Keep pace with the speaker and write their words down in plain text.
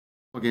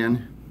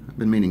Again, I've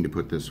been meaning to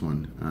put this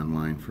one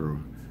online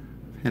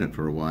I've had it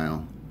for a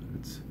while.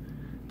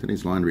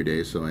 Today's laundry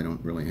day, so I don't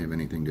really have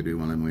anything to do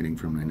while I'm waiting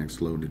for my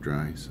next load to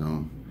dry.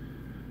 So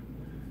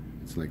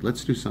it's like,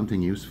 let's do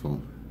something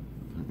useful.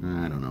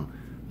 I don't know.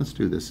 Let's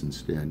do this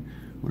instead.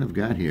 What I've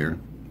got here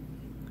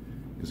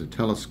is a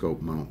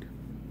telescope mount.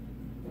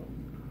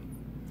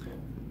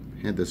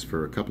 I've had this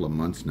for a couple of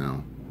months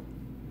now.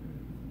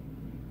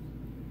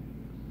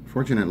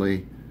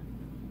 Fortunately,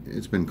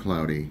 it's been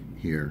cloudy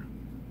here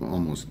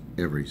almost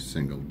every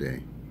single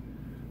day.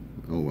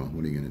 Oh well,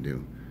 what are you going to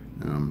do?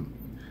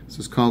 This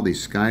is called the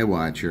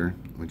Skywatcher,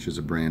 which is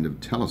a brand of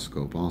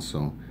telescope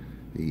also,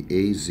 the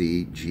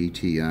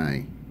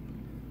AZ-GTi.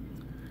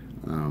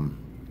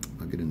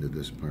 I'll get into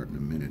this part in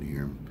a minute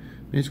here.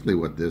 Basically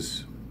what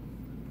this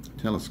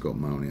telescope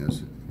mount is,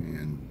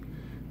 and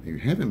they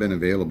haven't been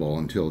available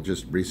until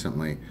just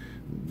recently.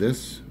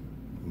 This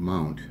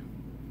mount,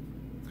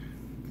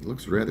 it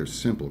looks rather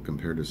simple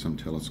compared to some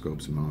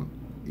telescopes mount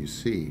you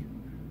see.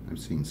 I've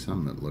seen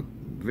some that look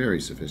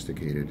very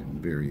sophisticated and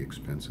very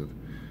expensive.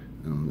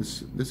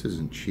 This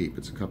isn't cheap.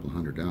 It's a couple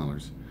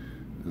 $100.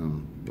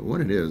 But what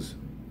it is,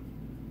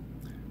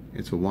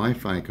 it's a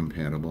Wi-Fi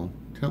compatible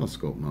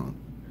telescope mount.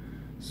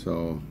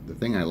 So the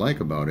thing I like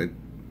about it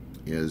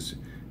is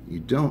you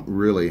don't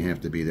really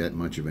have to be that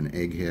much of an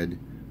egghead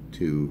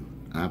to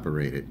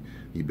operate it.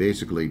 You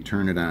basically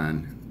turn it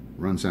on,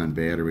 runs on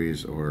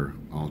batteries or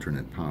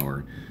alternate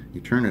power. You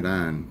turn it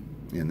on,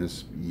 and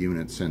this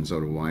unit sends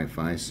out a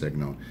Wi-Fi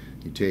signal.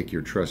 You take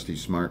your trusty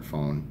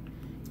smartphone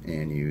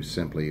and you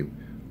simply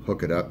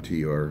hook it up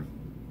to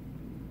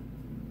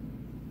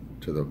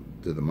the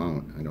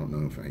mount. I don't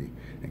know if I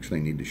actually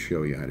need to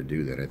show you how to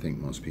do that. I think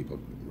most people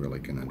really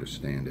can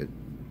understand it.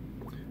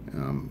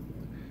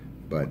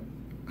 But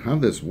how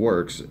this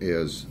works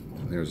is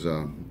there's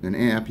an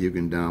app you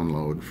can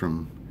download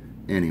from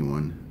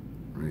anyone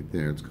right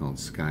there. It's called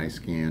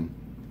SkyScan.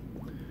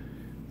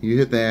 You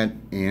hit that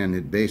and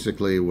it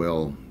basically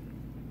will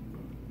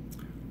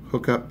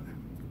hook up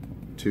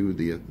to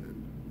the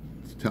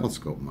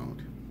telescope mount,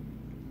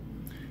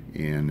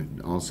 and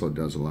it also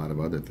does a lot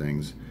of other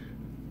things.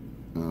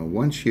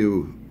 Once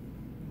you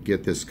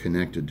get this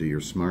connected to your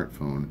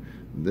smartphone,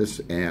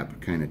 this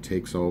app kind of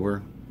takes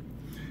over,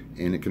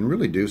 and it can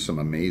really do some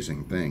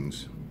amazing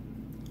things,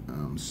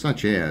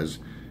 such as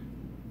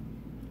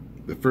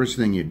the first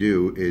thing you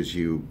do is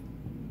you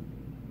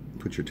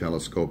put your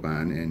telescope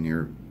on, and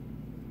your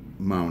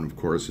mount, of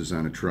course, is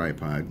on a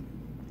tripod,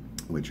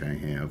 which I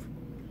have.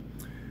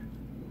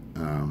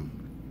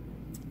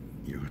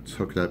 It's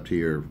hooked up to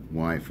your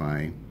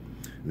Wi-Fi.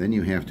 Then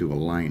you have to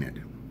align it,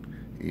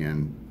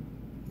 and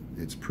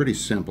it's pretty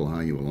simple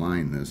how you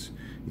align this.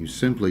 You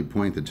simply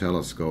point the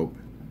telescope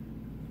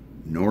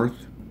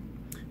north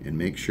and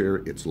make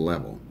sure it's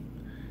level,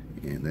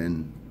 and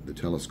then the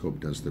telescope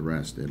does the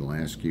rest. It'll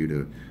ask you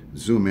to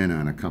zoom in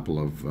on a couple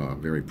of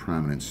very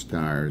prominent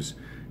stars,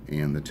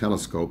 and the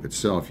telescope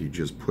itself, you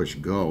just push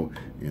go,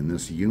 and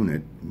this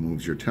unit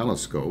moves your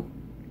telescope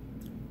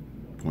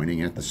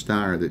pointing at the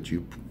star that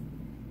you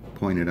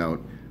pointed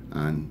out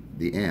on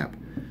the app.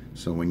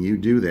 So when you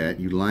do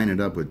that, you line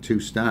it up with two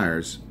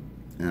stars.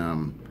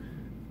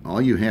 All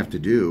you have to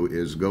do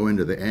is go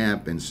into the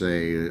app and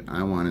say,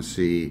 I want to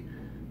see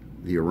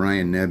the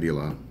Orion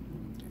Nebula.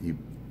 You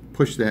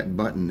push that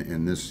button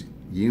and this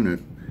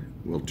unit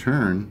will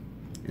turn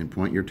and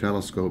point your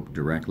telescope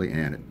directly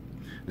at it.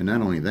 And not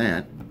only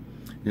that,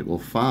 it will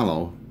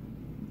follow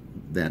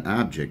that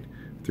object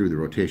through the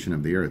rotation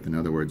of the Earth. In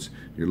other words,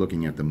 you're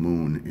looking at the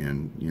moon,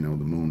 and you know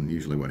the moon,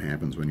 usually what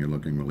happens when you're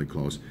looking really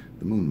close,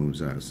 the moon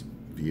moves out of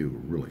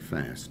view really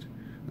fast.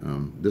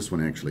 This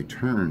one actually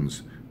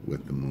turns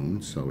with the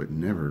moon, so it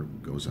never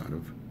goes out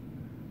of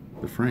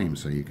the frame,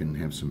 so you can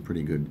have some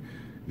pretty good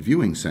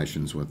viewing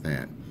sessions with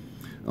that.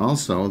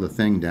 Also, the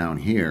thing down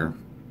here,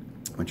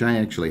 which I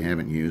actually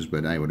haven't used,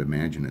 but I would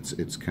imagine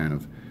it's kind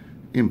of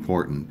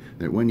important,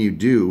 that when you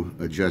do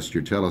adjust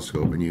your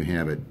telescope and you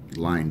have it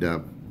lined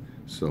up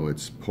so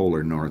it's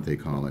polar north, they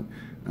call it.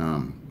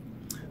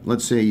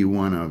 Let's say you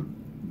want to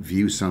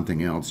view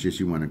something else,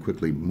 just you want to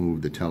quickly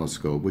move the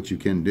telescope, which you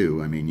can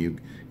do. I mean,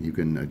 you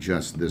can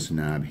adjust this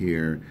knob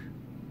here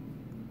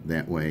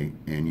that way,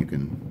 and you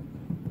can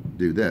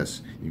do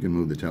this. You can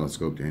move the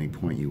telescope to any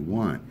point you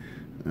want.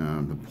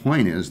 The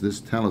point is, this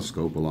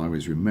telescope will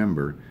always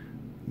remember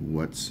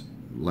what's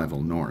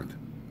level north.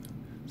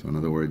 So in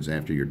other words,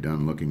 after you're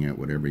done looking at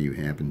whatever you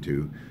happen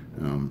to,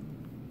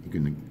 you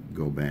can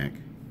go back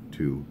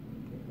to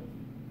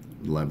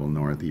level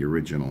north, the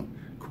original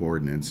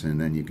coordinates, and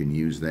then you can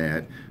use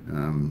that.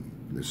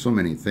 There's so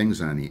many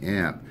things on the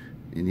app.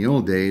 In the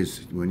old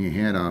days, when you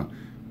had a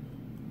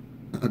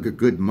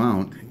good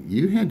mount,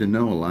 you had to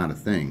know a lot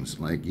of things.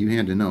 Like, you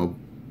had to know,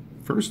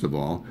 first of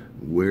all,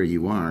 where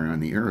you are on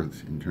the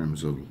Earth in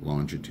terms of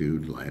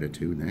longitude,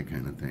 latitude, that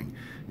kind of thing.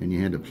 And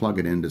you had to plug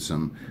it into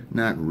some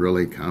not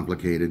really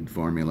complicated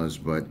formulas,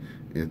 but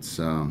it's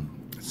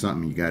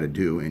something you got to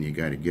do, and you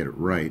got to get it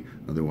right.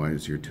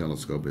 Otherwise, your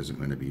telescope isn't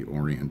going to be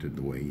oriented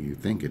the way you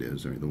think it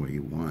is or the way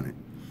you want it.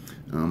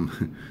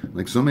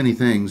 Like so many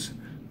things,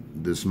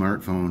 the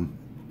smartphone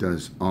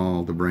does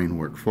all the brain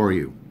work for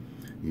you.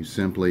 You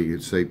simply,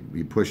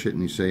 you push it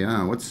and you say,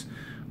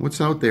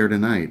 what's out there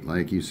tonight?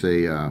 Like you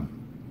say,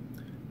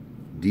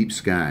 deep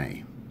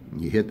sky.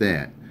 You hit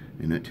that,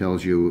 and it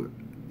tells you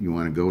you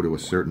want to go to a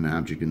certain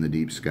object in the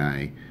deep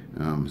sky.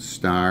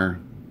 Star.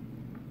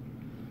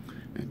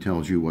 It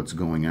tells you what's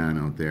going on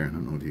out there. I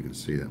don't know if you can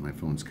see that. My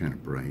phone's kind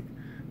of bright.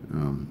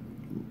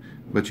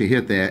 But you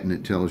hit that, and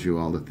it tells you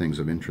all the things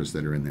of interest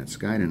that are in that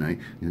sky tonight.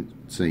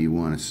 Say you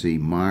want to see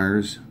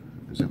Mars.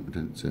 Is that what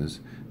it says?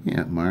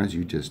 Yeah, Mars.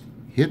 You just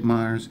hit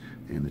Mars,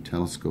 and the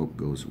telescope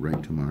goes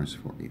right to Mars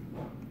for you,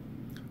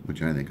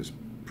 which I think is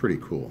pretty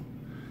cool.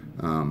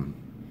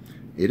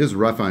 It is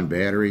rough on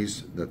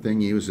batteries. The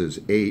thing uses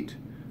 8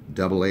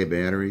 AA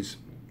batteries,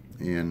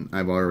 and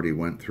I've already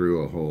went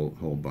through a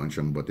whole bunch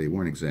of them, but they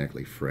weren't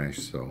exactly fresh,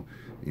 so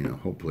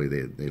hopefully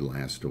they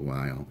last a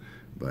while.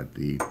 But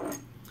the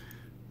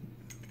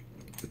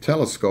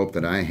telescope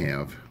that I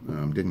have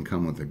didn't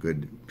come with a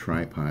good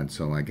tripod,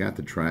 so I got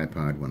the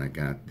tripod when I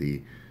got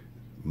the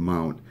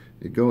mount.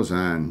 It goes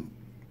on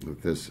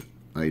with this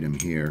item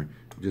here,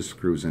 it just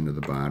screws into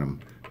the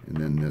bottom, and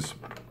then this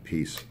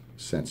piece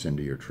sets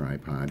into your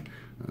tripod.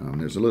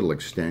 There's a little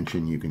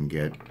extension you can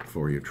get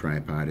for your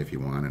tripod if you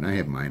want, and I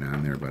have mine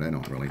on there, but I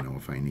don't really know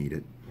if I need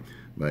it.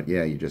 But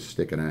yeah, you just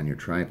stick it on your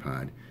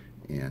tripod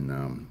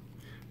and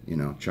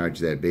charge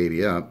that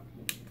baby up,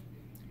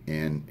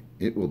 and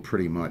it will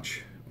pretty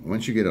much,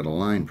 once you get it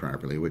aligned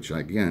properly, which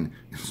again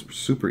is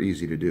super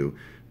easy to do,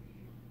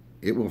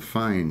 it will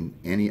find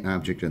any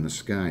object in the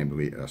sky,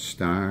 be it a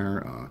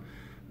star,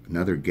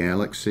 another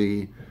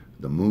galaxy,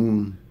 the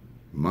moon,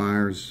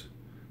 Mars,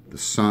 the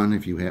sun,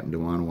 if you happen to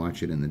want to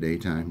watch it in the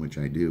daytime, which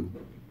I do,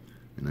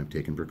 and I've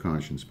taken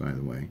precautions, by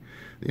the way.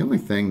 The only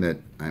thing that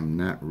I'm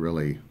not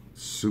really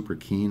super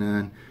keen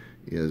on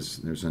is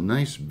there's a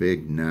nice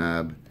big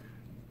knob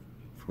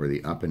for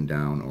the up and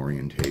down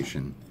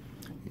orientation.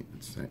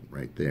 It's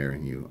right there,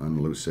 and you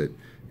unloose it,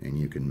 and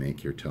you can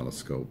make your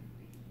telescope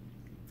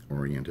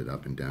oriented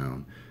up and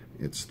down.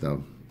 It's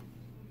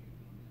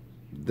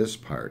this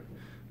part.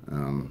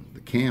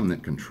 The cam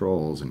that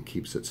controls and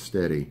keeps it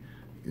steady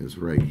is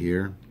right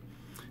here,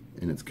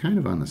 and it's kind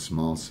of on the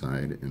small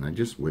side, and I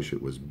just wish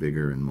it was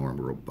bigger and more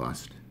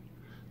robust,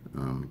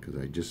 because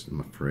I just am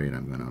afraid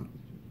I'm going to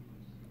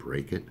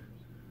break it.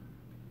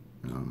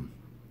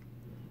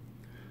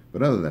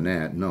 But other than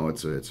that, no,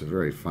 it's a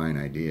very fine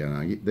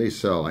idea. They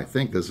sell, I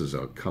think this is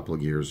a couple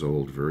years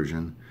old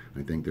version.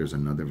 I think there's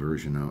another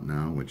version out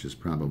now, which has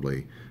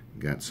probably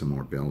got some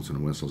more bells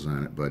and whistles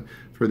on it. But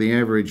for the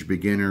average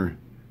beginner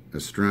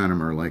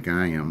astronomer like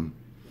I am,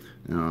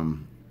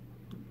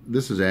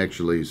 this is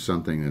actually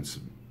something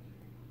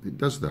it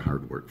does the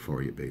hard work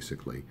for you,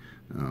 basically.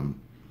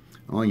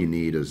 All you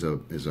need is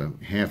a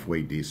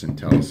halfway decent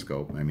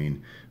telescope. I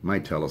mean, my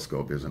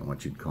telescope isn't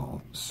what you'd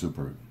call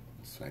super.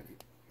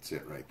 It's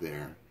it right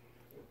there.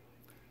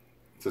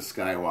 It's a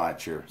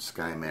Skywatcher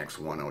SkyMax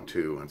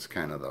 102. It's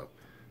kind of the,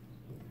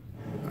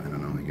 I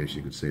don't know, I guess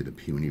you could say the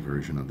puny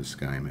version of the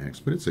SkyMax,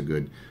 but it's a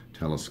good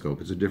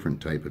telescope. It's a different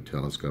type of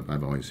telescope.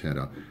 I've always had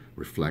a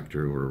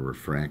reflector or a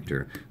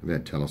refractor. I've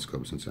had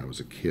telescopes since I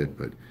was a kid,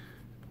 but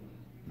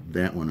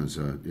that one is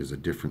a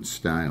different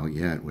style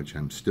yet, which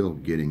I'm still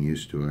getting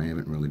used to. I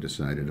haven't really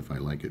decided if I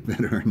like it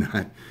better or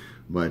not.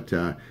 But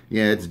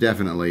yeah, it's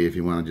definitely, if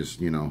you want to just,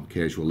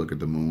 casual look at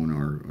the moon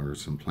or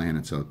some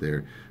planets out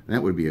there,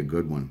 that would be a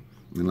good one.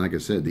 And like I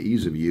said, the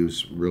ease of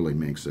use really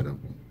makes it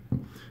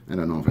I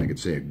don't know if I could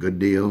say a good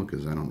deal,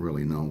 because I don't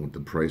really know what the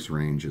price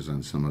range is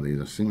on some of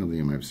these. Some of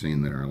them I've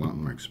seen that are a lot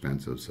more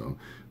expensive, so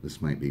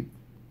this might be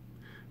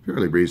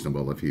fairly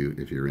reasonable if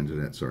you're into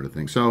that sort of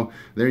thing. So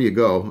there you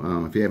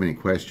go. If you have any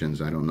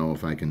questions, I don't know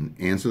if I can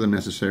answer them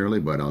necessarily,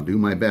 but I'll do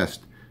my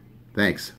best. Thanks.